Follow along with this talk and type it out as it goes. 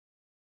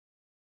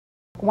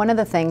One of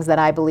the things that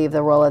I believe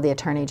the role of the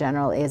Attorney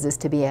General is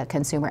to be a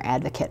consumer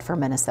advocate for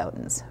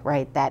Minnesotans,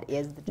 right? That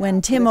is the job.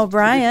 When Tim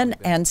O'Brien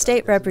and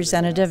State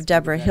Representative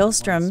Debra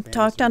Hilstrom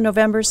talked on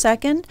November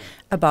 2nd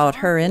about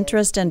her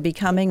interest in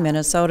becoming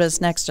Minnesota's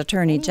next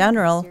Attorney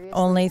General,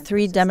 only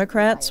 3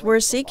 Democrats were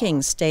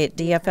seeking state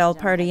DFL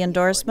Party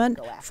endorsement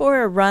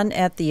for a run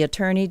at the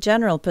Attorney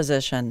General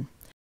position.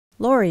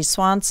 Lori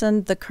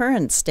Swanson, the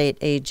current state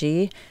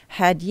AG,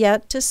 had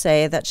yet to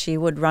say that she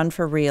would run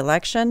for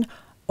re-election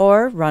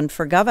or run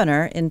for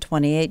governor in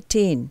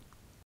 2018.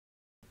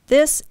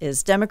 This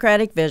is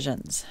Democratic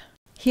Visions.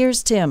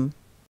 Here's Tim.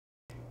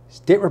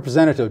 State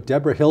Representative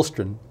Debra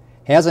Hilstrom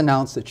has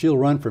announced that she'll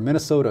run for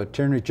Minnesota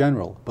Attorney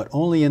General, but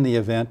only in the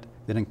event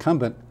that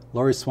incumbent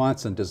Lori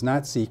Swanson does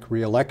not seek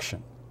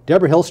re-election.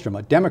 Debra Hilstrom,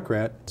 a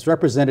Democrat, has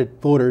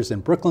represented voters in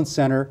Brooklyn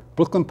Center,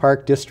 Brooklyn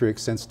Park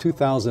districts since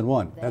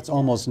 2001. That's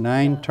almost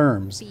 9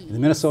 terms in the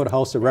Minnesota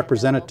House of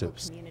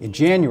Representatives. In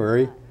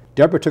January,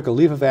 Debra took a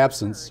leave of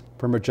absence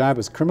from her job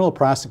as criminal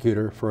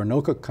prosecutor for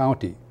Anoka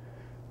County,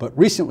 but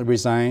recently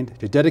resigned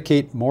to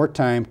dedicate more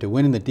time to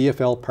winning the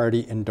DFL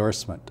Party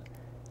endorsement.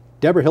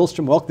 Debra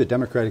Hilstrom, welcome to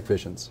Democratic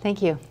Visions.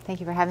 Thank you. Thank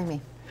you for having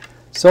me.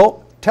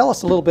 So, tell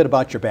us a little bit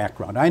about your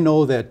background. I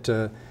know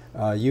that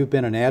you've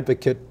been an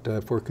advocate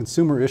for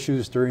consumer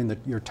issues during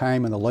your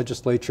time in the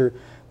legislature,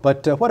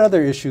 but what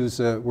other issues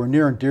were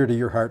near and dear to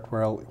your heart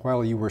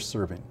while you were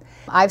serving?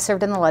 I've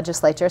served in the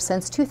legislature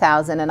since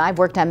 2000, and I've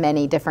worked on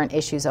many different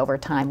issues over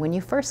time. When you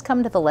first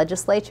come to the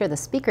legislature, the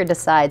speaker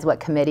decides what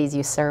committees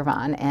you serve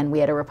on, and we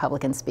had a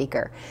Republican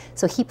speaker.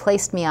 So he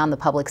placed me on the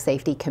Public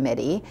Safety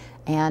Committee,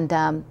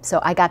 and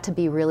so I got to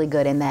be really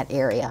good in that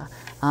area.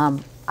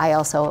 I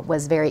also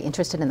was very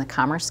interested in the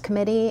Commerce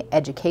Committee,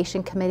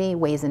 Education Committee,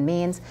 Ways and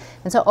Means,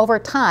 and so over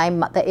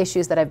time the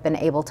issues that I've been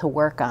able to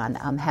work on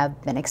have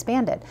been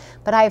expanded.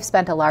 But I have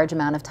spent a large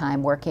amount of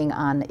time working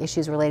on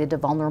issues related to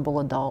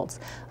vulnerable adults,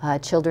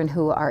 children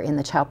who are in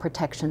the child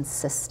protection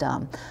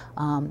system,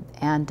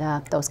 and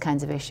those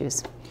kinds of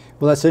issues.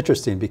 Well, that's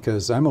interesting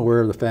because I'm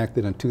aware of the fact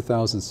that in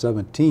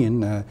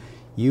 2017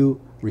 you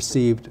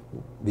received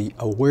the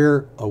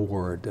AWARE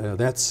Award.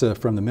 That's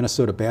from the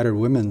Minnesota Battered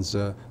Women's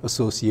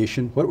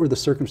Association. What were the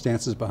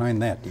circumstances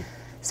behind that?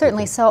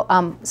 Certainly. So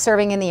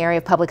serving in the area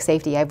of public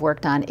safety, I've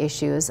worked on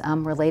issues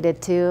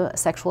related to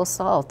sexual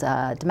assault,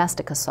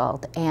 domestic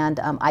assault, and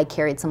I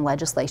carried some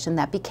legislation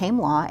that became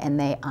law, and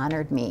they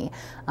honored me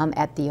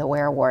at the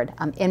AWARE Award.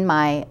 In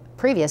my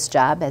previous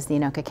job as the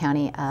Anoka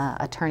County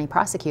Attorney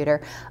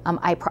Prosecutor,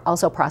 I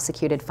also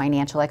prosecuted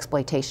financial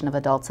exploitation of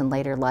adults in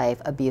later life,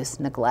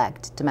 abuse,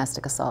 neglect,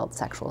 domestic assault,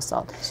 sexual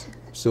assault.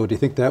 So do you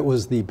think that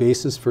was the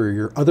basis for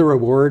your other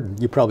award?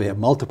 You probably have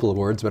multiple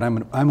awards, but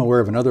I'm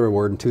aware of another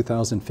award in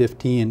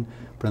 2015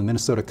 from the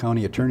Minnesota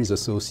County Attorneys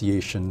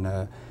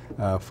Association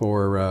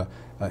for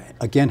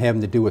again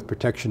having to do with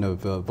protection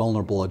of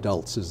vulnerable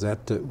adults. Was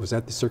that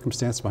the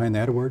circumstance behind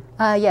that award?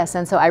 Yes,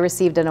 and so I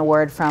received an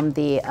award from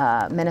the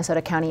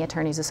Minnesota County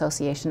Attorneys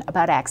Association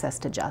about access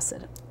to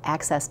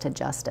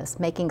justice,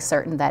 making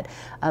certain that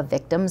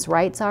victims'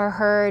 rights are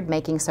heard,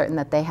 making certain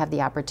that they have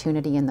the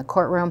opportunity in the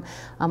courtroom.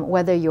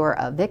 Whether you're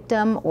a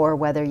victim or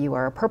whether you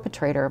are a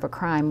perpetrator of a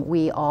crime,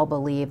 we all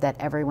believe that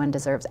everyone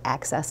deserves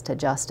access to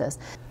justice.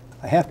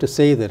 I have to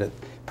say that it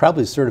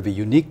probably is sort of a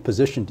unique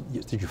position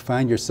that you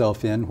find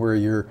yourself in, where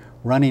you're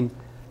running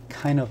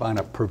kind of on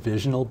a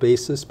provisional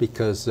basis,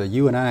 because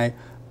you and I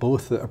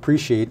both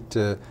appreciate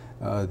the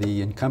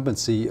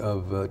incumbency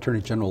of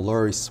Attorney General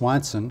Lori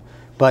Swanson,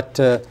 but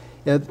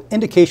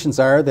indications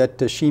are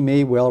that she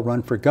may well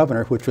run for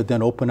governor, which would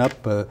then open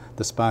up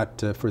the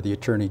spot for the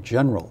Attorney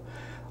General.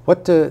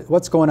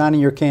 What's going on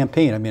in your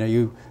campaign? I mean, are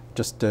you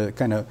just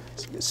kind of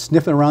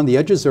sniffing around the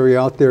edges, or are you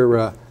out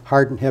there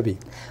hard and heavy?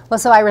 Well,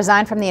 so I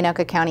resigned from the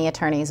Anoka County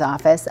Attorney's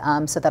Office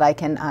so that I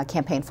can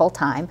campaign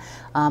full-time.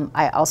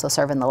 I also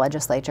serve in the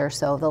legislature,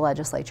 so the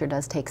legislature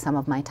does take some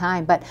of my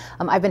time. But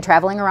I've been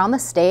traveling around the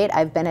state.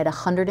 I've been at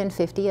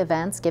 150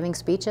 events, giving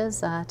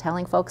speeches,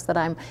 telling folks that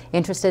I'm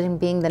interested in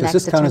being the next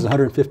Does this count as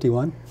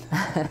 151?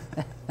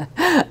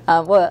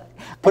 Well,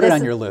 put it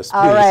on your list, please.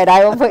 All right,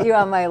 I will put you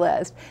on my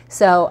list.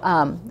 So,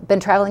 been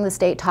traveling the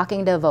state,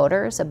 talking to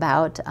voters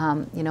about,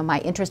 you know, my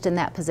interest in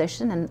that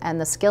position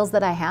and the skills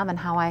that I have, and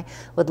how I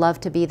would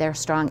love to be their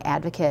strong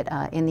advocate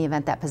in the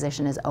event that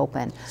position is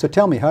open. So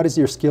tell me, how does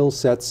your skill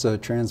sets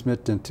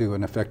transmit into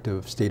an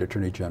effective state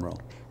attorney general?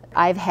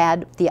 I've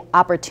had the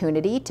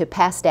opportunity to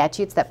pass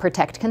statutes that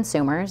protect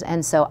consumers,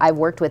 and so I've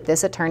worked with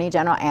this Attorney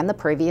General and the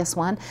previous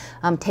one,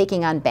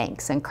 taking on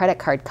banks and credit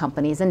card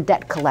companies and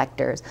debt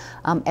collectors,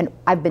 and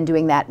I've been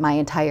doing that my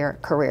entire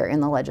career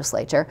in the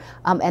legislature.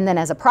 And then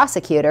as a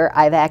prosecutor,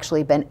 I've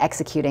actually been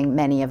executing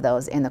many of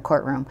those in the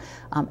courtroom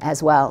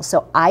as well.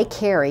 So I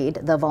carried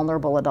the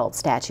vulnerable adult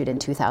statute in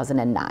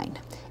 2009.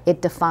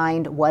 It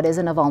defined what is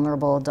a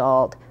vulnerable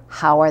adult,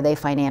 how are they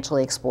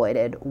financially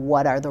exploited?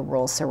 What are the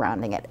rules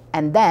surrounding it?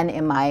 And then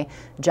in my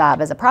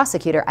job as a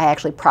prosecutor, I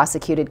actually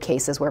prosecuted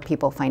cases where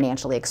people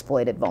financially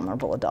exploited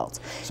vulnerable adults.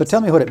 So tell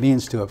me what it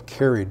means to have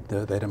carried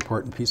that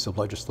important piece of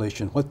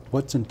legislation.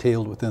 What's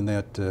entailed within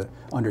that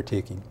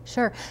undertaking?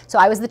 Sure. So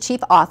I was the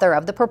chief author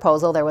of the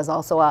proposal. There was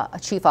also a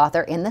chief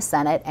author in the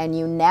Senate, and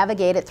you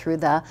navigate it through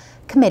the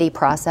committee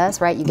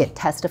process, right? You get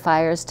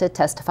testifiers to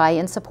testify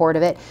in support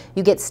of it.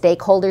 You get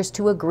stakeholders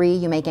to agree.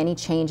 You make any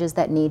changes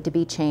that need to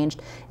be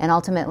changed. And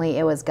ultimately,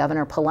 it was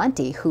Governor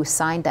Pawlenty who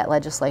signed that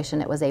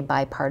legislation. It was a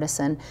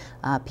bipartisan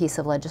piece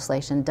of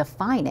legislation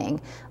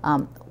defining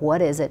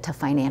what is it to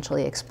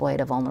financially exploit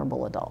a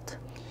vulnerable adult.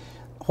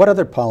 What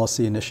other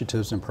policy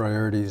initiatives and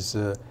priorities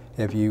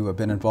have you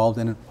been involved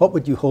in? What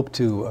would you hope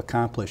to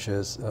accomplish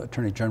as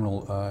Attorney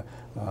General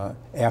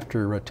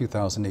after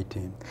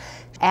 2018?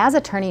 As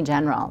Attorney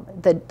General,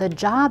 the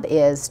job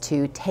is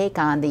to take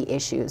on the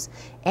issues.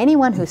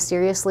 Anyone who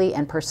seriously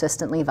and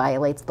persistently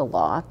violates the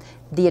law,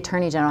 the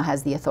Attorney General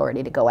has the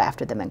authority to go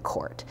after them in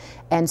court.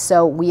 And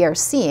so we are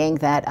seeing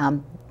that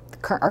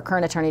our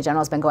current Attorney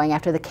General has been going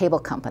after the cable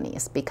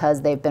companies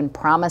because they've been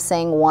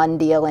promising one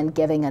deal and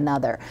giving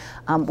another.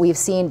 We've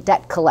seen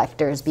debt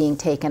collectors being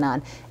taken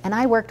on. And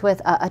I worked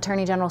with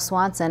Attorney General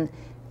Swanson.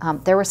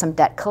 There were some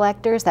debt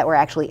collectors that were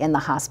actually in the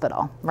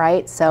hospital,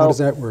 right? So how does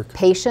that work?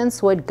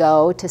 Patients would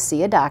go to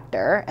see a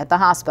doctor at the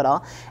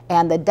hospital,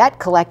 and the debt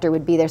collector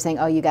would be there saying,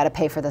 oh, you got to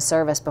pay for the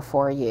service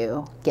before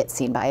you get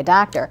seen by a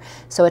doctor.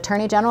 So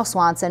Attorney General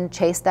Swanson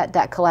chased that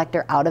debt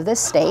collector out of this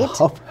state.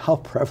 How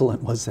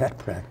prevalent was that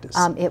practice?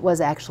 It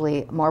was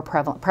actually more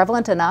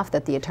prevalent enough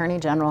that the Attorney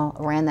General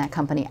ran that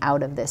company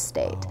out of this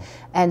state. Oh.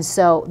 And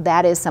so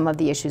that is some of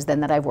the issues then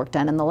that I've worked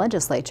on in the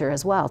legislature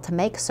as well, to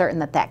make certain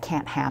that that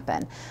can't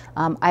happen.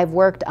 I've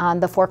worked on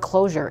the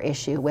foreclosure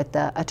issue with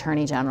the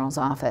Attorney General's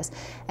office.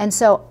 And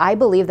so I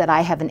believe that I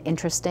have an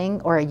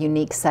interesting or a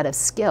unique set of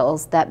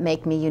skills that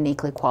make me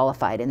uniquely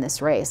qualified in this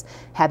race.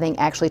 Having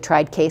actually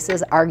tried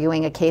cases,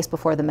 arguing a case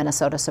before the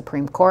Minnesota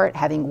Supreme Court,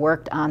 having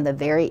worked on the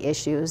very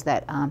issues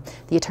that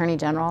the Attorney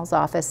General's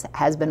office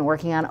has been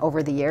working on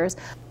over the years.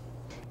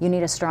 You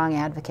need a strong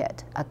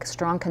advocate, a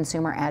strong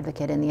consumer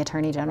advocate in the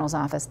Attorney General's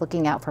office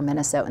looking out for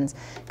Minnesotans,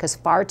 because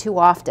far too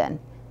often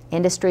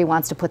industry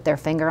wants to put their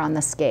finger on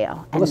the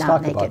scale and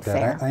not make it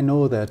fair. I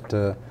know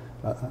that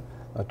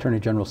Attorney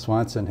General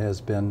Swanson has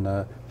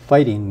been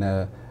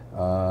fighting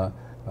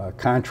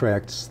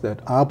contracts that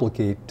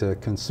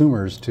obligate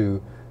consumers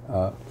to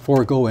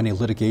forego any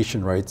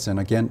litigation rights and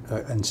again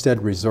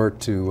instead resort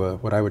to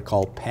what I would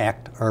call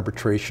packed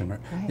arbitration.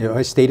 Right. You know,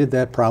 I stated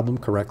that problem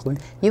correctly?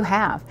 You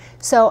have.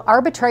 So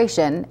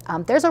arbitration,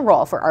 there's a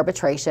role for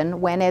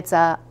arbitration when it's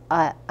a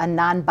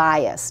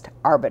non-biased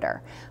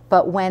arbiter.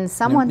 But when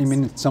someone... You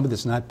mean somebody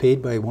that's not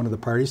paid by one of the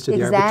parties to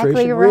the arbitration?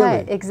 Exactly right,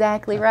 really?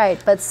 Exactly right.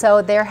 But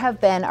so there have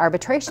been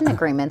arbitration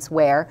agreements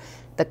where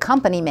the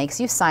company makes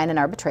you sign an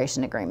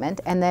arbitration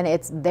agreement, and then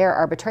it's their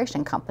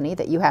arbitration company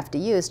that you have to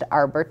use to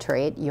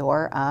arbitrate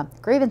your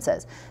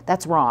grievances.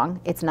 That's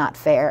wrong. It's not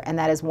fair, and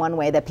that is one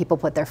way that people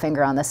put their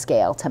finger on the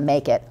scale to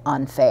make it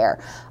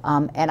unfair.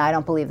 And I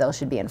don't believe those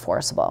should be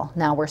enforceable.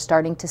 Now we're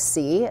starting to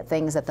see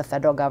things that the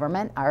federal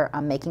government are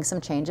making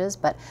some changes,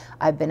 but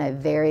I've been a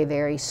very,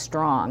 very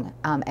strong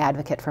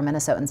advocate for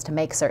Minnesotans to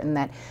make certain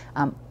that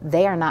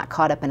they are not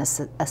caught up in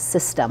a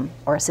system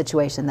or a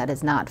situation that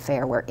is not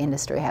fair where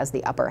industry has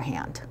the upper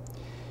hand.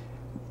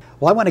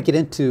 Well, I want to get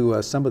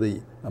into some of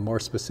the more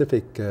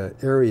specific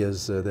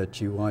areas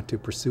that you want to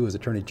pursue as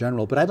Attorney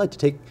General, but I'd like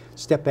to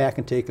step back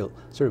and take a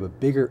sort of a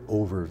bigger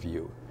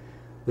overview.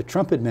 The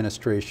Trump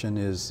administration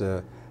is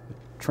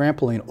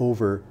trampling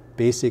over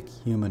basic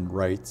human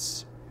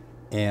rights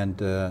and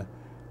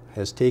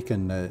has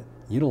taken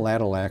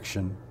unilateral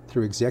action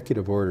through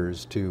executive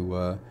orders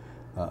to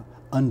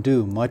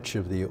undo much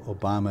of the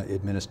Obama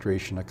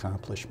administration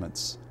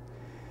accomplishments.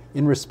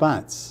 In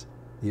response,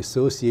 the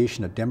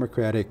Association of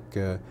Democratic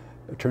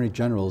Attorney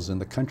Generals in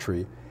the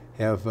country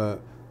have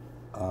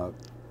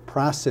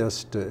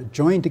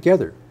joined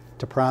together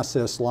to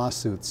process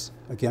lawsuits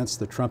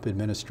against the Trump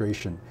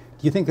administration.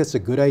 Do you think that's a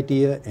good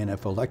idea? And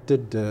if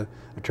elected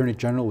Attorney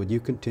General, would you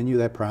continue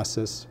that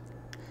process?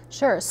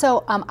 Sure.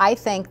 So I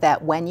think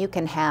that when you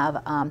can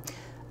have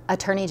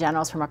attorney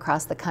generals from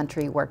across the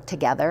country work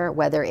together,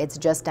 whether it's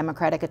just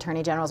Democratic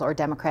attorney generals or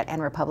Democrat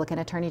and Republican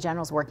attorney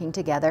generals working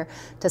together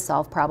to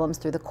solve problems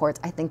through the courts,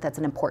 I think that's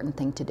an important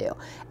thing to do.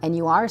 And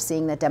you are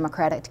seeing that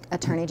Democratic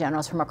attorney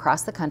generals from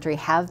across the country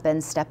have been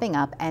stepping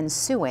up and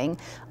suing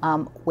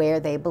where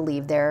they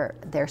believe their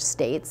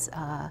states'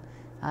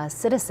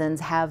 citizens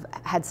have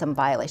had some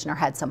violation or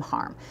had some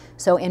harm.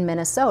 So in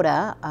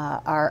Minnesota,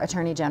 our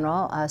attorney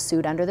general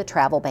sued under the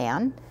travel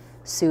ban,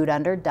 sued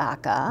under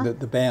DACA.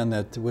 The ban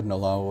that wouldn't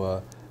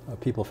allow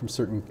people from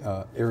certain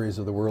areas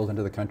of the world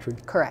into the country?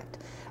 Correct.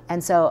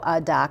 And so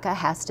DACA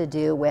has to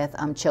do with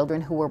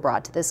children who were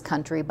brought to this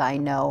country by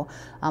no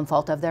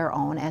fault of their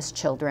own as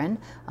children.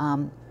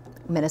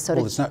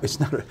 Minnesota. Well,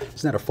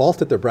 it's not a fault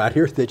that they're brought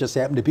here. They just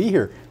happen to be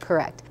here.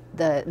 Correct.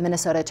 the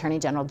Minnesota Attorney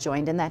General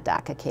joined in that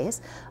DACA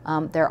case.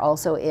 There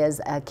also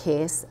is a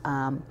case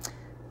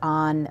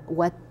on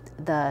what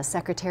the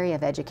Secretary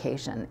of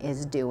Education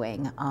is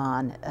doing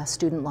on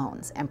student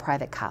loans and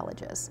private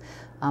colleges.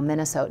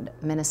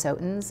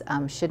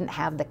 Minnesotans shouldn't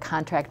have the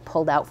contract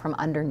pulled out from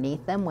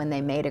underneath them when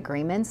they made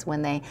agreements,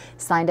 when they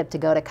signed up to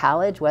go to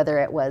college, whether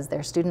it was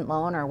their student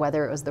loan or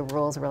whether it was the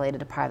rules related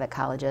to private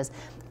colleges.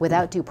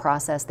 Without due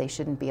process, they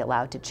shouldn't be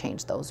allowed to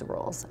change those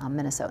rules.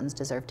 Minnesotans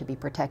deserve to be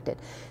protected.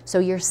 So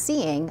you're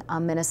seeing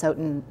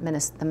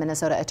the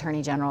Minnesota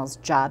Attorney General's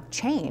job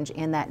change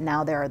in that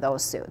now there are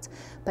those suits.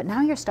 But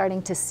now you're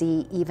starting to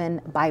see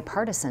even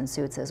bipartisan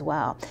suits as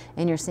well.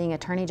 And you're seeing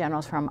attorney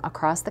generals from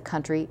across the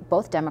country,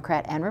 both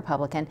Democrat and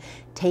Republican,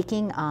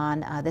 taking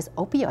on this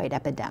opioid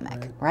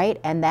epidemic, right?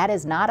 And that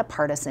is not a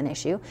partisan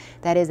issue.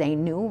 That is a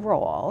new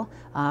role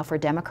for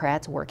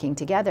Democrats working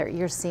together.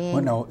 You're seeing...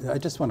 Well, no, I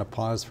just want to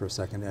pause for a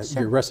second.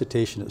 Sure. Your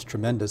recitation is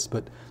tremendous,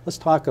 but let's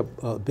talk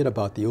a bit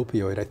about the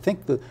opioid. I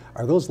think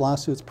are those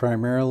lawsuits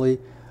primarily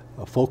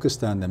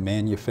focused on the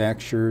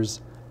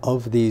manufacturers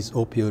of these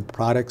opioid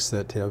products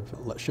that have,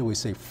 shall we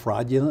say,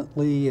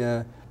 fraudulently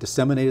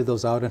disseminated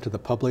those out into the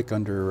public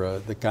under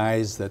the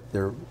guise that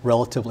they're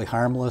relatively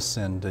harmless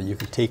and you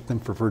can take them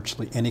for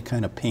virtually any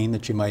kind of pain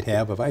that you might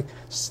have? Have I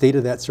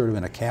stated that sort of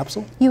in a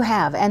capsule? You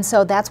have, and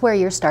so that's where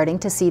you're starting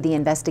to see the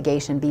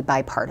investigation be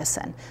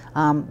bipartisan.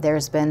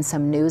 There's been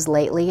some news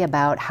lately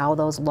about how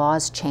those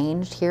laws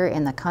changed here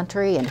in the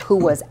country and who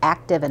was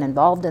active and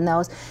involved in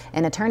those,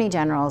 and attorney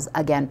generals,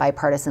 again,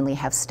 bipartisanly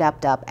have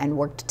stepped up and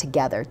worked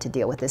together to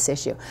deal with this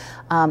issue.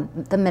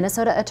 The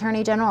Minnesota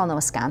Attorney General and the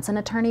Wisconsin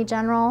Attorney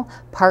General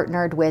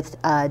partnered with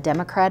a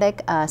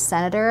Democratic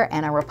senator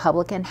and a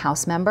Republican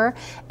House member,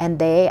 and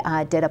they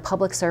did a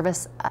public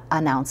service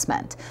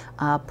announcement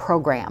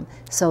program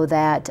so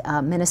that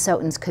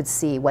Minnesotans could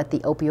see what the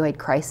opioid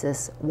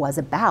crisis was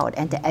about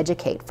and to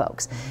educate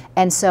folks.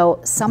 And so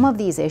some of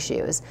these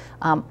issues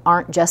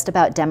aren't just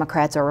about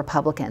Democrats or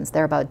Republicans.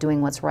 They're about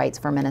doing what's right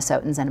for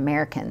Minnesotans and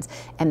Americans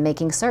and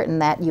making certain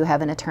that you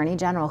have an Attorney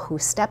General who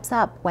steps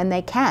up when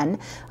they can,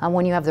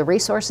 when you have the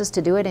resources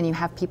to do it and you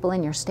have people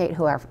in your state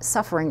who are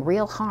suffering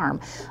real harm.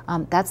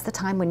 That's the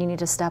time when you need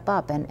to step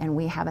up, and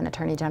we have an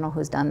Attorney General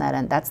who's done that,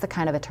 and that's the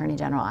kind of Attorney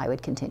General I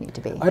would continue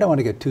to be. I don't want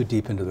to get too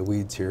deep into the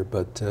weeds here,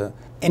 but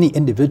any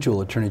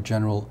individual Attorney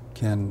General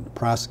can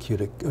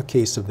prosecute a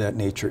case of that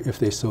nature if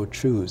they so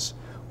choose.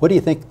 What do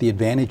you think the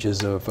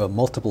advantages of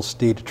multiple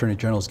state attorney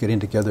generals getting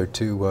together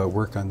to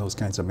work on those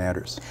kinds of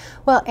matters?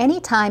 Well, any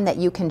time that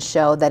you can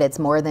show that it's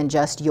more than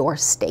just your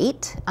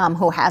state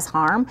who has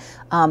harm,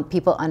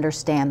 people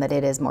understand that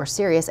it is more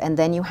serious, and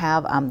then you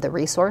have the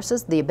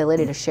resources, the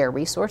ability to share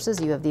resources,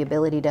 you have the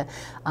ability to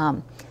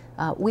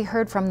we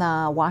heard from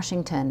the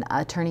Washington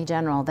Attorney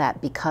General that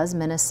because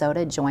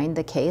Minnesota joined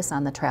the case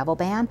on the travel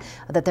ban,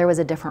 that there was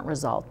a different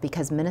result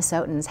because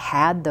Minnesotans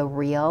had the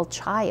real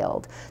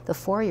child, the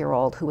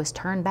 4-year-old who was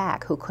turned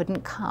back, who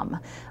couldn't come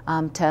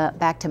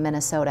back to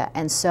Minnesota.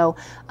 And so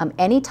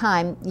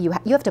anytime you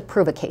have to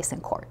prove a case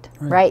in court,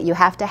 right? You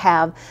have to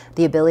have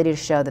the ability to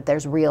show that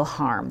there's real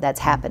harm that's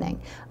happening.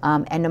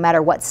 And no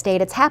matter what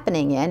state it's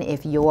happening in,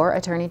 if your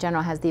Attorney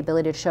General has the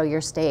ability to show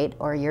your state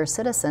or your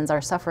citizens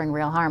are suffering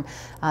real harm,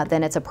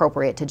 then it's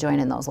appropriate to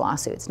join in those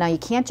lawsuits. Now, you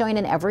can't join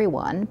in every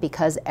one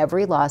because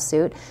every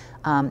lawsuit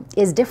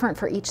is different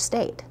for each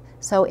state.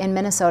 So in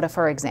Minnesota,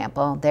 for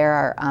example,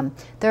 there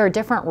are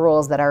different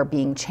rules that are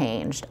being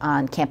changed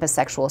on campus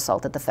sexual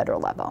assault at the federal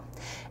level.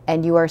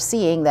 And you are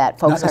seeing that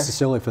folks not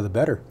necessarily for the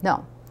better.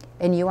 No.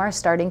 And you are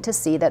starting to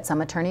see that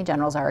some attorney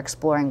generals are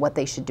exploring what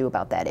they should do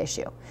about that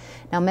issue.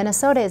 Now,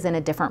 Minnesota is in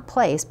a different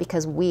place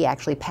because we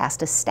actually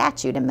passed a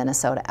statute in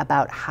Minnesota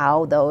about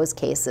how those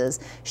cases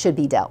should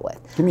be dealt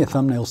with. Give me a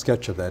thumbnail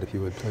sketch of that, if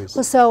you would, please.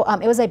 Well, so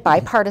it was a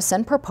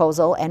bipartisan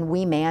proposal, and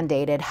we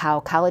mandated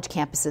how college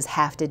campuses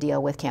have to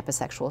deal with campus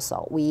sexual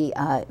assault. We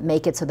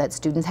make it so that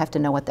students have to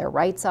know what their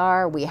rights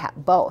are. We have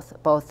both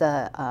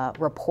the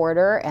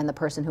reporter and the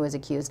person who is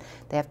accused,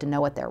 they have to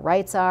know what their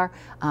rights are.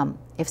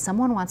 If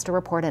someone wants to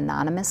report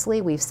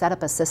anonymously, we've set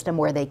up a system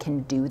where they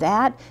can do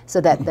that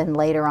so that then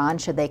later on,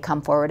 should they come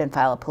forward and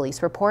file a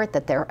police report,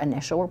 that their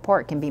initial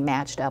report can be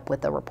matched up with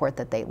the report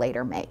that they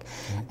later make.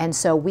 And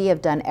so we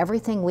have done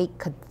everything we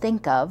could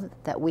think of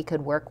that we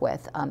could work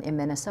with in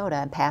Minnesota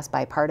and pass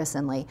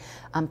bipartisanly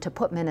to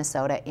put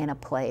Minnesota in a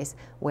place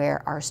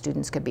where our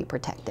students could be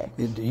protected.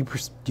 Do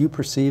you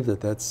perceive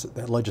that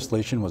that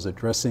legislation was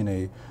addressing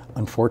a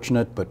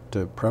unfortunate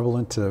but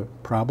prevalent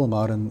problem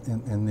out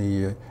in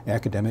the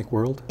academic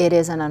world? It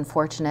is an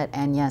unfortunate,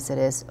 and yes, it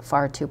is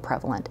far too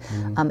prevalent.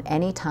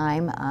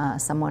 Anytime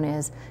someone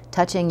is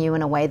touching you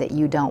in a way that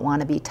you don't want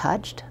to be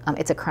touched,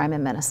 it's a crime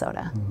in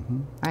Minnesota,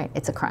 right?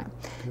 It's a crime.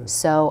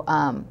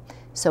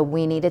 So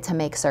we needed to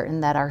make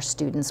certain that our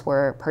students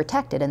were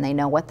protected and they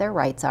know what their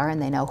rights are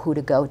and they know who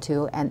to go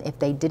to, and if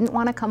they didn't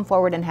want to come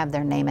forward and have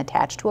their name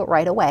attached to it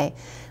right away,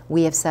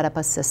 we have set up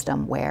a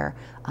system where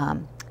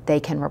they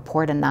can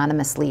report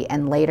anonymously,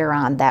 and later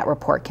on that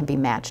report can be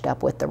matched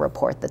up with the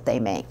report that they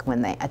make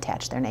when they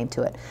attach their name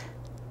to it.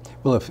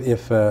 Well,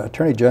 if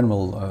Attorney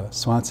General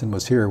Swanson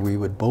was here, we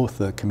would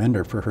both commend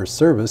her for her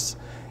service,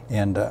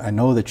 and I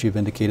know that you've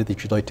indicated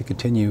that you'd like to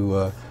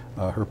continue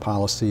her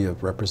policy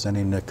of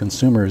representing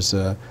consumers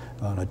on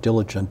a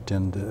diligent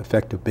and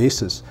effective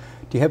basis.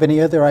 Do you have any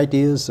other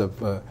ideas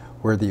of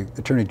where the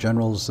Attorney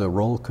General's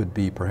role could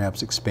be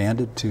perhaps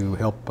expanded to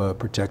help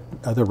protect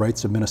other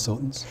rights of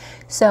Minnesotans?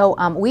 So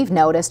we've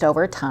noticed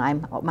over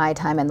time, my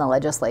time in the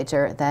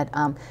legislature, that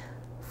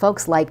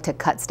folks like to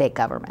cut state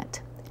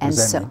government. And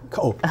so,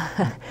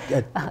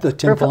 the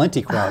Tim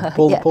Pawlenty crowd,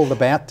 pull the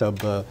bathtub.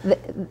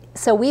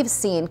 So we've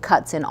seen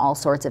cuts in all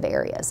sorts of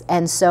areas,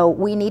 and so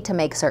we need to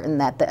make certain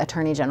that the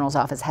Attorney General's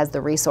office has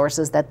the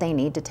resources that they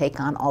need to take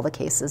on all the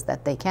cases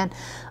that they can.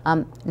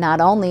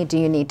 Not only do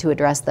you need to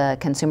address the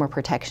consumer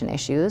protection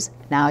issues,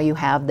 now you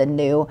have the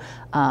new,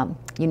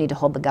 you need to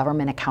hold the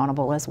government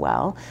accountable as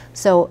well.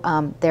 So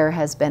there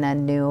has been a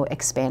new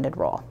expanded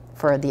role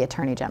for the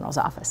Attorney General's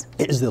office.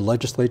 Is the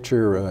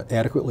legislature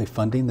adequately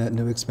funding that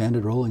new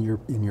expanded role in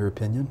your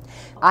opinion?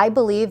 I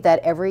believe that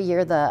every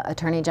year the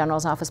Attorney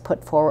General's office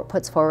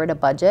puts forward a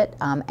budget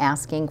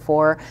asking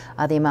for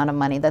the amount of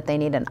money that they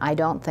need, and I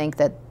don't think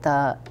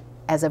that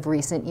as of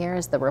recent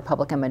years, the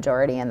Republican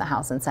majority in the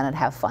House and Senate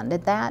have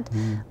funded that.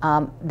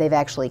 They've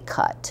actually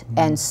cut.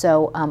 And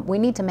so we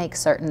need to make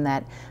certain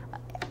that,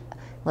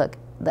 look,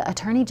 the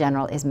Attorney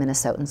General is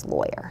Minnesotans'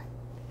 lawyer.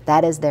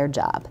 That is their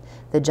job.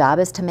 The job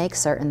is to make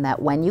certain that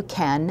when you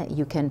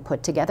can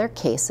put together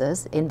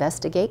cases,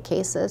 investigate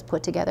cases,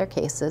 put together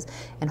cases,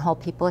 and hold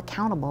people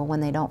accountable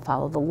when they don't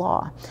follow the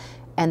law.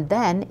 And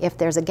then, if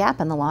there's a gap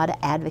in the law,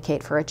 to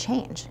advocate for a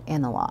change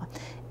in the law.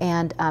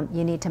 And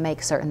you need to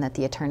make certain that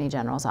the Attorney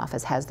General's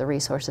office has the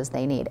resources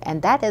they need.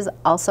 And that is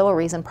also a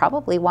reason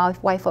probably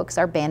why folks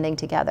are banding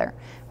together,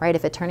 right?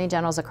 If Attorney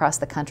Generals across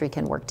the country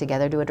can work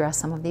together to address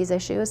some of these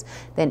issues,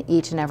 then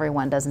each and every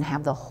one doesn't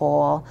have the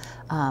whole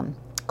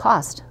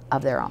cost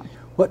of their own.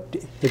 What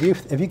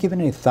have you given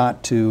any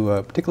thought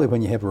to, particularly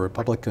when you have a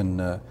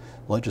Republican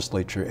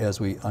legislature, as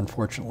we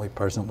unfortunately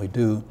presently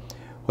do,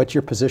 what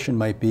your position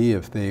might be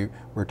if they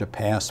were to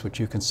pass what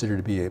you consider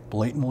to be a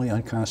blatantly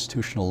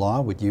unconstitutional law?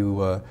 Would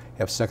you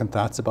have second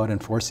thoughts about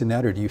enforcing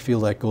that, or do you feel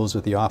that goes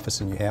with the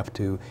office and you have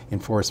to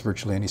enforce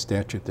virtually any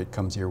statute that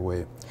comes your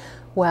way?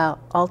 Well,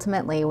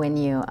 ultimately, when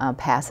you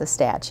pass a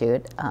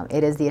statute,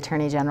 it is the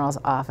Attorney General's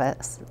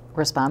office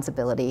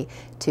responsibility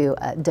to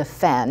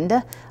defend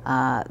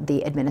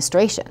the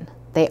administration.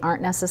 They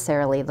aren't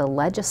necessarily the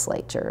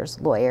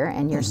legislature's lawyer,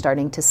 and you're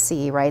starting to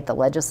see, right, the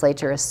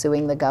legislature is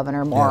suing the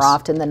governor more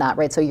often than not,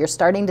 right? So you're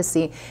starting to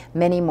see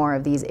many more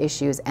of these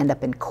issues end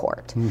up in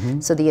court.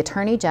 So the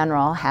Attorney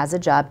General has a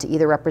job to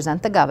either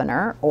represent the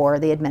governor or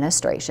the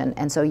administration,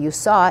 and so you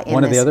saw in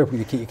one or the other.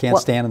 You can't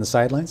stand on the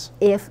sidelines.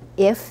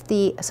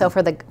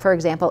 For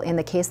example, in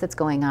the case that's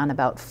going on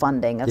about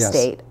funding of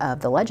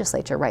the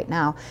legislature right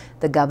now,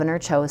 the governor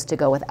chose to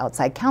go with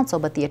outside counsel,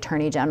 but the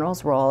Attorney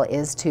General's role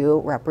is to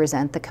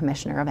represent the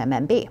commissioner of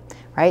MMB,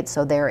 right?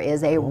 So there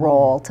is a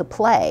role to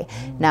play.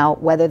 Now,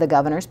 whether the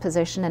governor's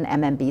position and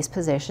MMB's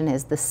position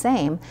is the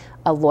same,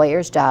 a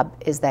lawyer's job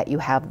is that you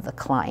have the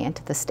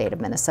client, the state of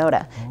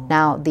Minnesota.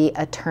 Now, the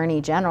Attorney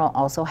General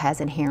also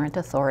has inherent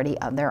authority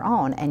of their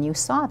own, and you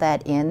saw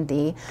that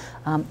in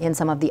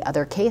some of the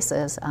other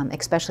cases,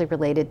 especially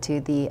related to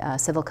the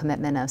civil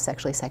commitment of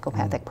sexually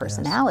psychopathic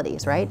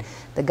personalities, right?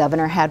 The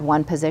governor had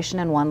one position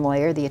and one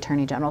lawyer. The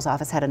Attorney General's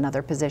office had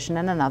another position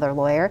and another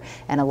lawyer,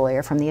 and a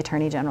lawyer from the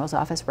Attorney General's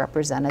office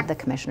represented the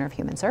Commissioner of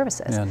Human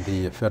Services. And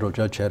the federal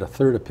judge had a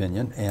third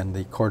opinion, and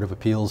the Court of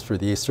Appeals for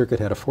the Eighth Circuit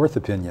had a fourth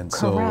opinion.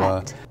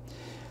 Correct.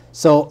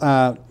 So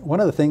one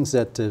of the things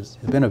that has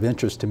been of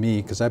interest to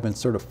me, because I've been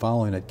sort of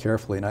following it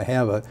carefully, and I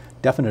have a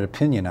definite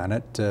opinion on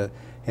it,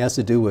 has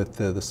to do with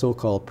the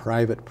so-called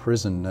private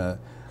prison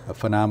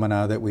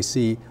phenomena that we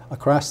see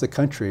across the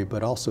country,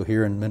 but also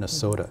here in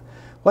Minnesota.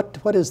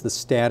 What is the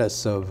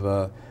status of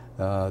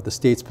the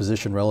state's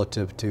position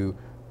relative to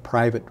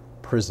private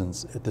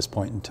prisons at this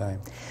point in time?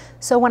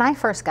 So when I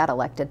first got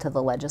elected to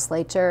the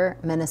legislature,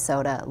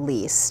 Minnesota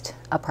leased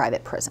a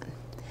private prison.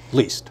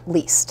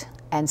 Leased.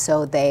 And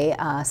so they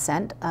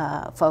sent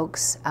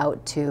folks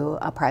out to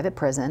a private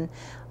prison,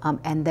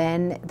 and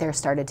then there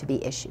started to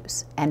be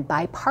issues. And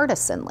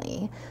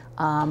bipartisanly,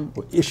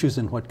 issues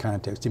in what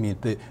context? You mean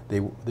they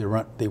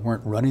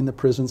weren't running the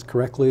prisons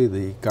correctly?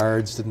 The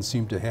guards didn't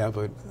seem to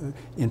have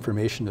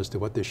information as to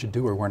what they should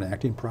do, or weren't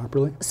acting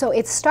properly? So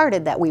it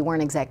started that we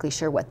weren't exactly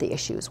sure what the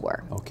issues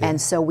were. Okay. And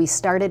so we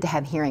started to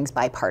have hearings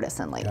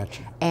bipartisanly.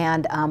 Gotcha.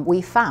 And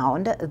we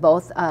found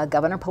both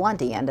Governor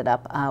Pawlenty ended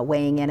up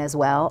weighing in as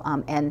well,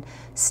 and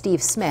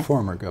Steve Smith.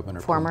 Former Governor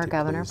Pawlenty,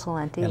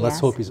 Pawlenty, and let's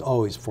hope he's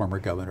always former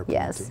Governor Pawlenty.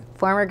 Yes. Pawlenty.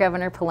 Former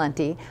Governor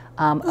Pawlenty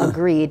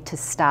agreed to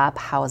stop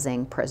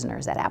housing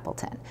prisoners at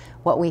Appleton.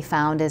 What we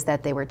found is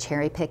that they were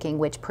cherry picking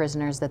which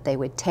prisoners that they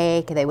would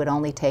take. They would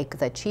only take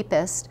the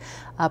cheapest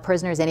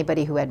prisoners.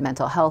 Anybody who had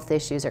mental health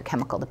issues or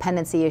chemical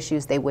dependency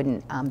issues, they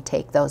wouldn't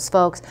take those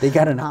folks. They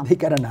got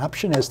an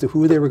option as to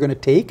who they were going to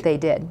take? They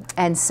did.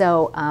 And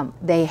so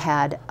they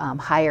had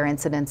higher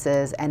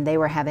incidences, and they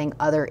were having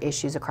other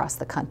issues across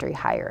the country,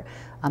 higher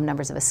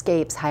numbers of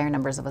escapes, higher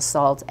numbers of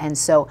assaults. And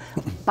so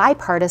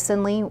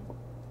bipartisanly,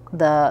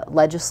 the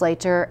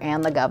legislature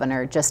and the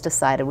governor just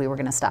decided we were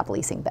going to stop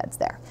leasing beds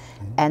there.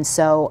 And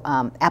so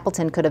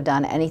Appleton could have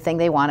done anything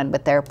they wanted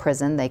with their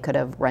prison. They could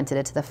have rented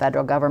it to the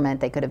federal government.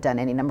 They could have done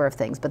any number of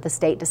things, but the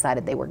state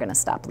decided they were going to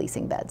stop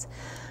leasing beds.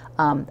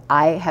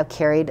 I have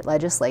carried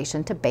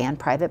legislation to ban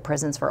private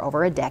prisons for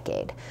over a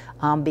decade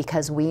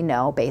because we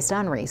know, based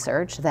on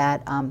research,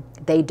 that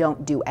they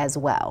don't do as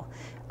well.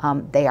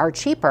 They are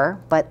cheaper,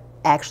 but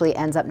actually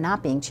ends up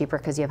not being cheaper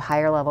because you have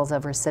higher levels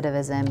of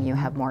recidivism, you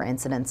have more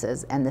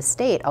incidences, and the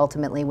state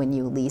ultimately, when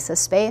you lease a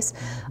space,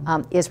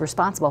 is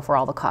responsible for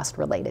all the cost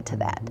related to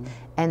that.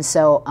 And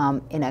so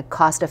in a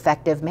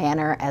cost-effective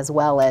manner as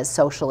well as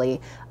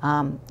socially,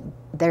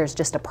 there's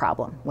just a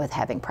problem with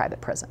having private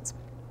prisons.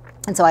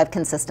 And so I've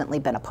consistently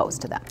been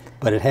opposed to them.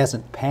 But it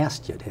hasn't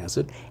passed yet, has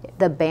it?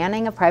 The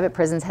banning of private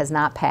prisons has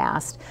not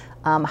passed.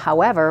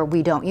 However,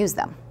 we don't use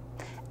them.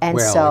 And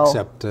well,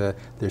 except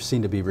there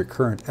seem to be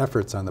recurrent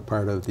efforts on the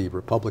part of the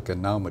Republican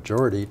now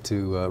majority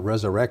to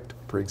resurrect,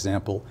 for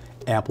example,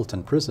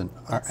 Appleton Prison.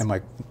 Am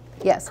I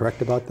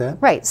correct about that?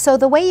 Right. So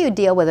the way you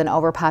deal with an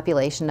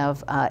overpopulation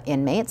of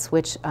inmates,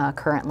 which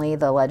currently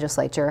the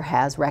legislature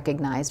has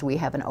recognized we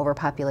have an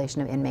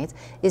overpopulation of inmates,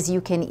 is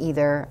you can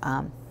either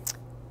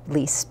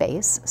lease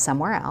space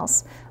somewhere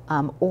else,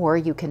 or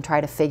you can try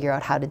to figure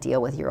out how to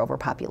deal with your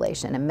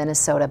overpopulation. And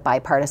Minnesota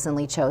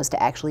bipartisanly chose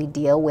to actually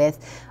deal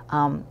with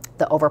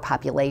the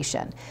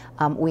overpopulation.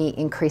 We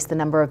increased the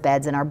number of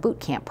beds in our boot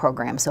camp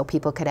program so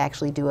people could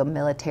actually do a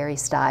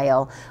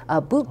military-style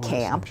boot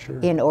camp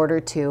in order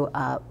to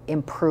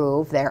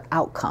improve their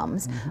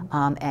outcomes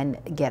and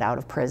get out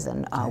of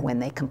prison when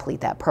they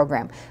complete that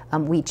program.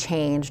 We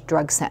changed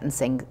drug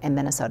sentencing in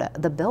Minnesota.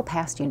 The bill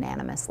passed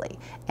unanimously,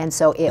 and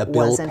so it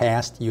wasn't. The bill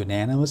passed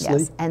unanimously?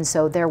 Yes, and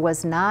so there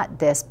was not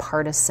this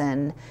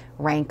partisan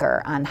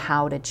rancor on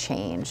how to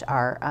change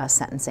our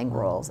sentencing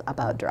rules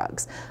about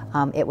drugs.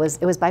 It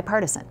was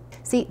bipartisan.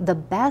 See, the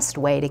best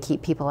way to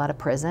keep people out of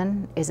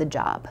prison is a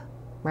job,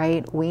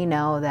 right? We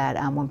know that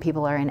when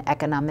people are in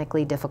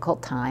economically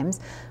difficult times,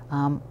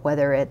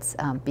 whether it's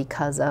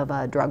because of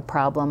a drug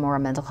problem or a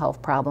mental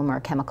health problem or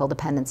a chemical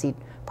dependency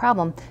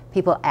problem,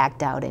 people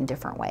act out in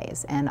different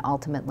ways. And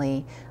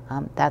ultimately,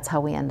 that's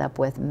how we end up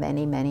with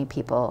many, many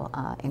people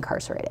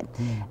incarcerated.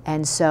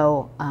 And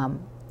so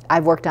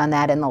I've worked on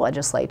that in the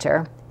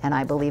legislature, and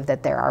I believe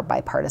that there are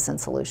bipartisan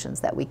solutions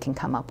that we can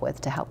come up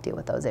with to help deal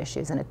with those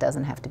issues, and it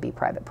doesn't have to be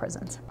private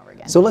prisons.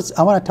 So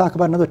I want to talk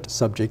about another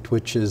subject,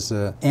 which is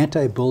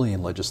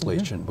anti-bullying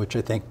legislation, which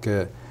I think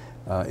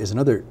is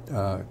another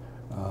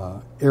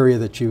area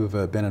that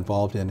you've been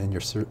involved in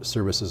your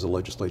service as a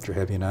legislature,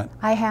 have you not?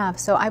 I have.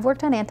 So I've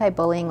worked on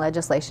anti-bullying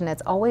legislation.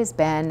 It's always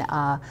been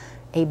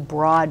a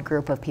broad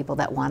group of people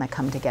that want to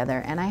come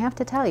together. And I have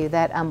to tell you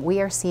that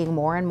we are seeing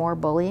more and more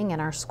bullying in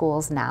our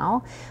schools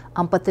now,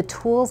 but the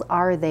tools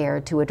are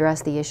there to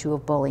address the issue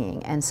of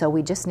bullying. And so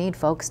we just need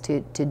folks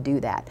to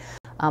do that.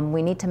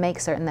 We need to make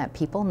certain that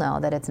people know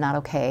that it's not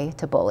okay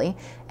to bully.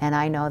 And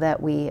I know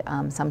that we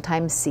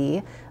sometimes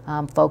see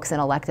folks in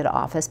elected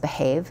office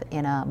behave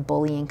in a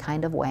bullying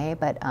kind of way,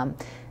 but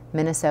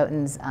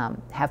Minnesotans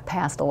have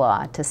passed a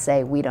law to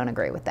say we don't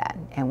agree with that,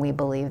 and we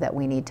believe that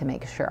we need to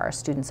make sure our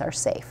students are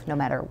safe, no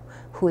matter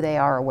who they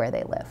are or where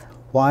they live.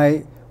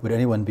 Why would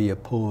anyone be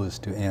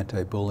opposed to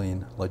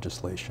anti-bullying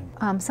legislation?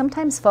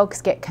 Sometimes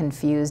folks get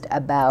confused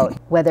about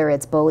whether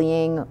it's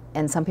bullying,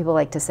 and some people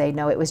like to say,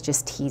 no, it was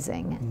just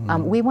teasing.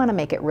 We want to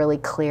make it really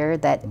clear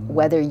that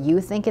whether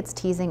you think it's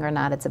teasing or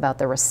not, it's about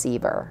the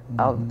receiver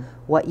of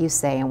what you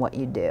say and what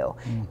you do.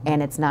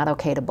 And it's not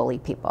okay to bully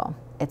people.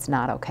 It's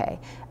not okay.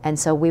 And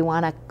so we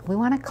want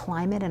a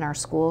climate in our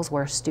schools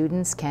where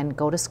students can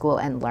go to school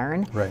and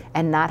learn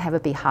and not have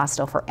it be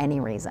hostile for any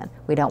reason.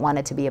 We don't want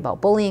it to be about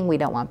bullying. We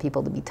don't want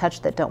people to be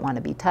touched that don't want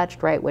to be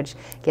touched, right? Which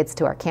gets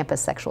to our campus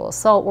sexual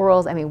assault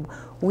rules. I mean,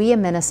 we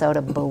in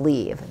Minnesota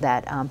believe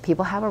that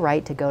people have a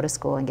right to go to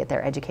school and get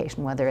their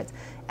education, whether it's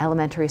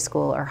elementary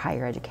school or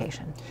higher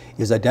education.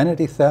 Is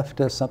identity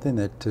theft something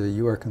that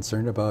you are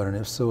concerned about? And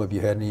if so, have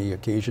you had any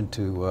occasion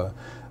to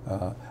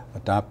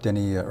adopt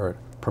any or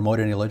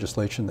promote any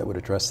legislation that would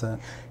address that?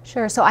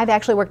 Sure. So I've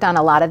actually worked on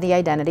a lot of the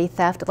identity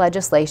theft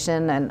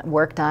legislation and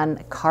worked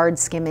on card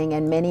skimming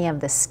and many of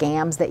the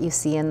scams that you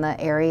see in the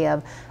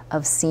area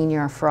of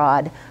senior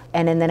fraud.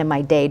 And then in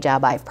my day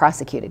job, I've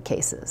prosecuted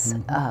cases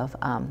of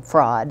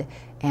fraud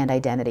and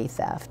identity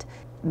theft.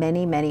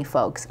 many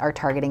folks are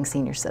targeting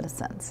senior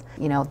citizens.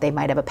 You know, they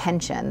might have a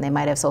pension, they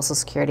might have Social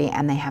Security,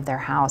 and they have their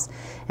house.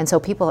 And so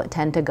people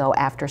tend to go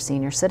after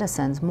senior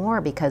citizens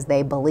more because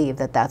they believe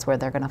that that's where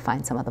they're going to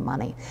find some of the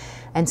money.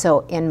 And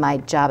so in my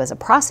job as a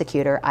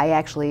prosecutor, I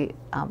actually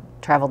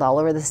traveled all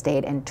over the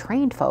state and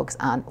trained folks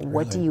on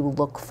what do you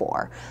look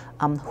for,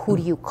 who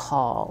do you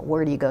call,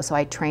 where do you go. So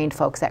I trained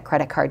folks at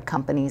credit card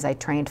companies, I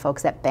trained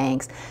folks at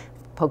banks,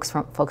 folks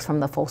from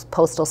the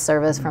Postal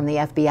Service, from the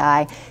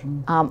FBI,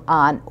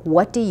 on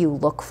what do you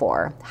look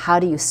for, how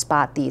do you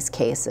spot these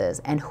cases,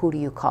 and who do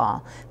you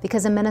call.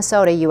 Because in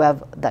Minnesota you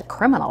have the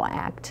criminal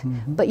act,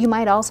 but you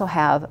might also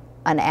have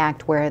an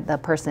act where the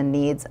person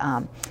needs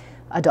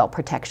adult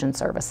protection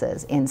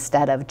services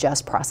instead of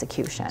just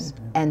prosecution.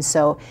 And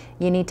so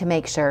you need to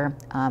make sure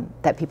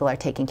that people are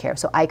taken care of.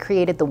 So I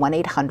created the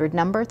 1-800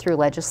 number through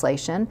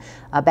legislation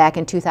back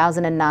in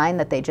 2009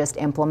 that they just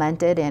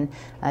implemented in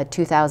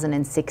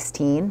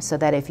 2016, so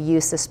that if you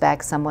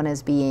suspect someone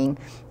is being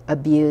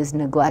abused,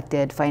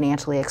 neglected,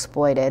 financially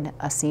exploited,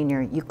 a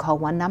senior, you call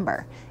one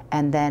number.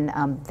 And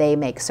then they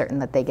make certain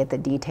that they get the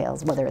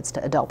details, whether it's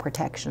to adult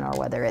protection or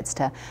whether it's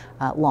to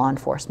law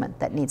enforcement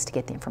that needs to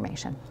get the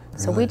information.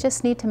 So we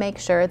just need to make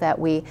sure that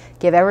we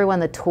give everyone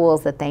the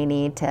tools that they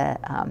need to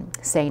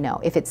say no.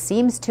 If it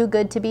seems too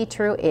good to be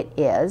true, it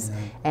is.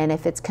 And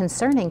if it's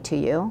concerning to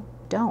you,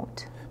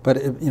 don't.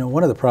 But you know,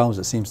 one of the problems,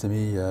 it seems to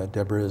me,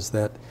 Deborah, is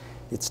that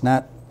it's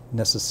not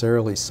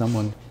necessarily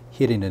someone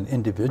hitting an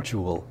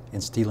individual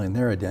and stealing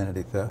their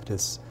identity theft.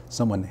 It's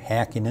someone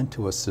hacking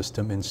into a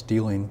system and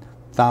stealing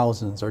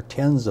thousands or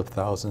tens of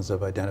thousands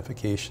of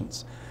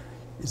identifications.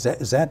 Is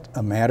that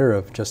a matter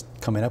of just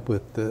coming up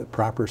with the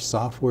proper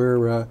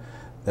software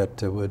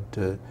that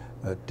would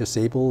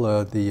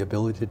disable the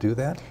ability to do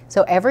that?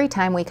 So every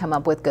time we come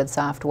up with good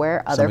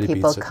software, other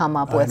people come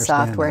up with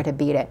software to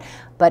beat it.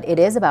 But it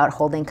is about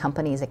holding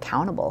companies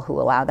accountable who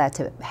allow that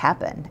to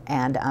happen.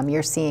 And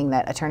you're seeing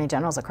that attorney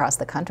generals across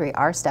the country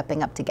are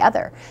stepping up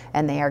together,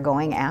 and they are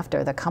going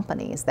after the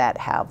companies that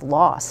have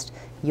lost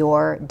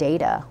your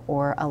data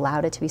or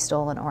allowed it to be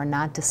stolen or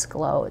not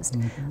disclosed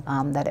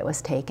that it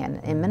was taken.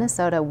 In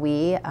Minnesota,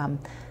 we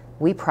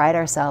pride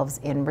ourselves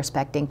in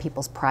respecting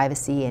people's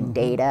privacy and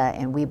data,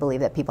 and we believe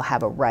that people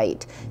have a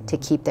right to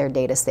keep their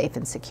data safe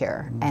and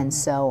secure. And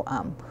so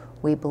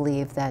we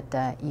believe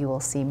that you will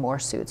see more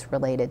suits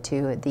related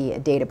to the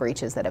data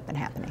breaches that have been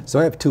happening. So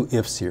I have two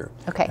ifs here.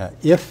 Okay.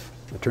 If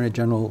Attorney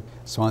General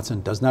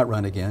Swanson does not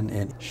run again,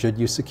 and should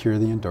you secure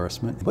the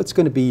endorsement, what's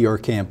going to be your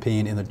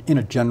campaign in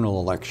a general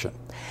election?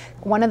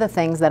 One of the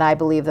things that I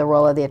believe the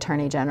role of the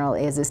Attorney General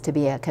is to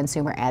be a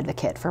consumer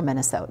advocate for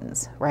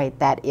Minnesotans, right?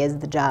 That is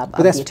the job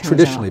of the Attorney General. But that's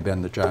traditionally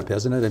been the job,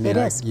 hasn't it? I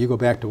mean, you go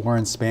back to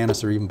Warren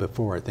Spanis or even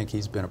before, I think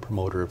he's been a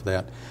promoter of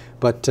that.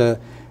 But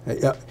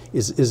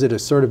is it a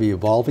sort of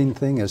evolving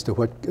thing as to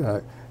what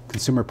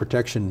consumer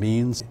protection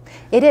means?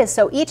 It is.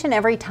 So each and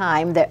every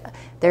time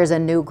there's a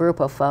new group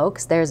of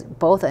folks, there's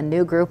both a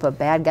new group of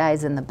bad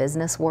guys in the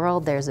business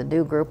world, there's a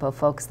new group of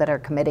folks that are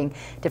committing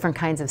different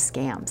kinds of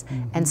scams.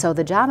 And so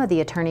the job of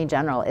the Attorney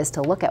General is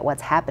to look at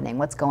what's happening,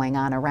 what's going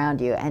on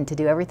around you, and to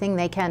do everything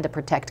they can to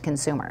protect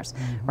consumers,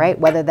 right?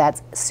 Whether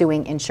that's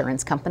suing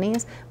insurance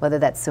companies, whether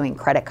that's suing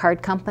credit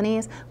card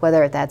companies,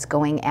 whether that's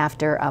going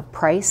after a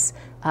price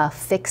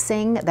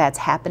fixing that's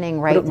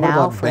happening right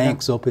now. What about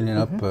banks opening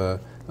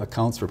up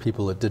accounts for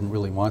people that didn't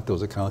really want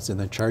those accounts and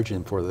then charging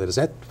them for that? Does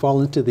that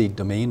fall into the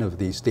domain of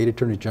the State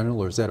Attorney General,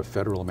 or is that a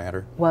federal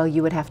matter? Well,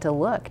 you would have to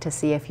look to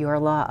see if your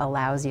law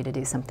allows you to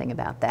do something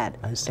about that.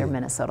 Their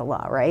Minnesota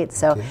law, right?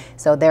 So,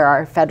 so there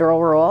are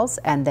federal rules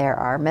and there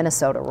are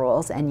Minnesota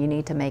rules, and you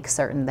need to make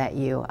certain that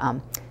you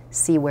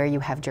see where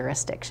you have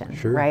jurisdiction,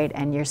 right?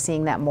 And you're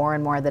seeing that more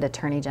and more, that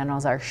attorney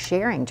generals are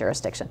sharing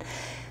jurisdiction.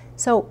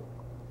 So,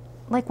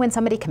 like when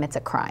somebody commits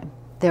a crime,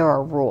 there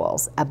are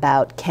rules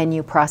about, can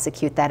you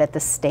prosecute that at the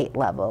state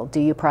level? Do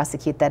you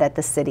prosecute that at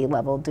the city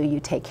level? Do you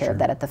take care of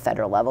that at the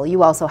federal level?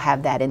 You also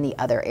have that in the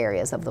other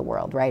areas of the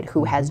world, right?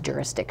 Who has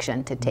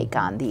jurisdiction to take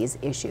on these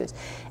issues?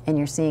 And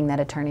you're seeing that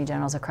attorney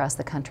generals across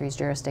the country's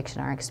jurisdiction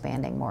are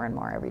expanding more and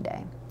more every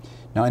day.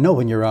 Now, I know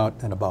when you're out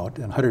and about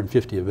in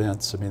 150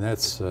 events, I mean,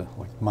 that's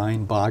like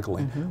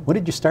mind-boggling. When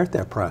did you start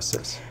that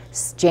process?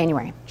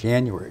 January.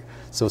 January.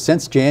 So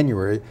since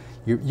January,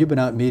 you've been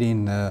out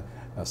meeting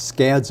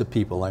scads of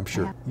people, I'm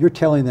sure. You're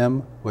telling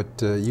them what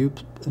you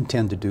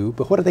intend to do,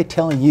 but what are they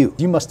telling you?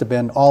 You must have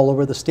been all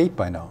over the state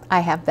by now. I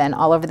have been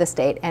all over the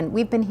state, and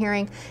we've been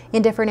hearing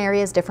in different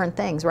areas different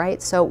things,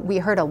 right? So we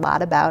heard a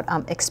lot about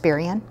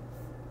Experian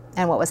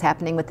and what was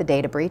happening with the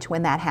data breach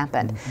when that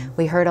happened.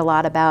 We heard a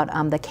lot about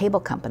the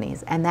cable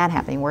companies and that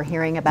happening. We're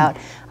hearing about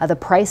the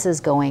prices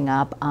going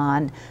up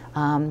on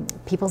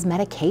people's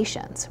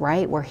medications,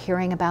 right? We're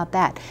hearing about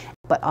that.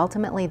 But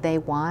ultimately they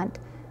want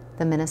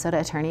the Minnesota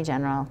Attorney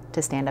General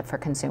to stand up for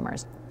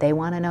consumers. They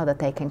want to know that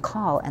they can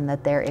call and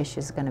that their issue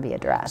is going to be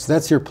addressed. So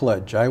that's your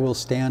pledge. I will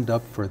stand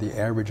up for the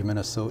average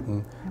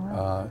Minnesotan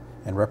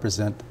and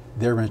represent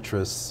their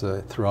interests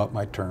throughout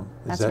my term.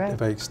 That's right.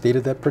 Have I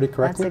stated that pretty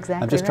correctly? That's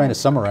exactly I'm just trying right. to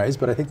summarize,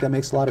 but I think that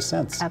makes a lot of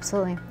sense.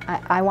 Absolutely.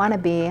 I want to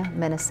be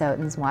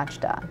Minnesotans'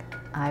 watchdog.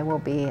 I will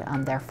be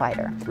their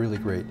fighter. Really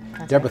great.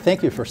 That's Debra, right.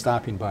 thank you for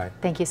stopping by.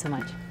 Thank you so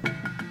much.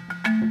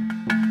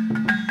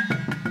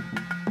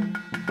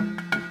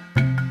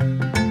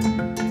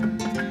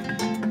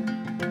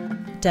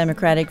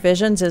 Democratic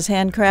Visions is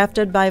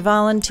handcrafted by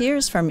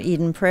volunteers from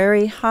Eden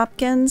Prairie,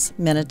 Hopkins,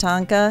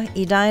 Minnetonka,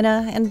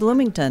 Edina, and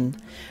Bloomington.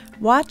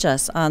 Watch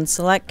us on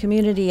select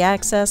community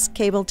access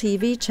cable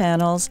TV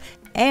channels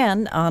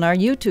and on our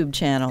YouTube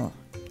channel.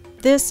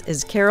 This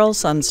is Carol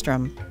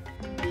Sundstrom.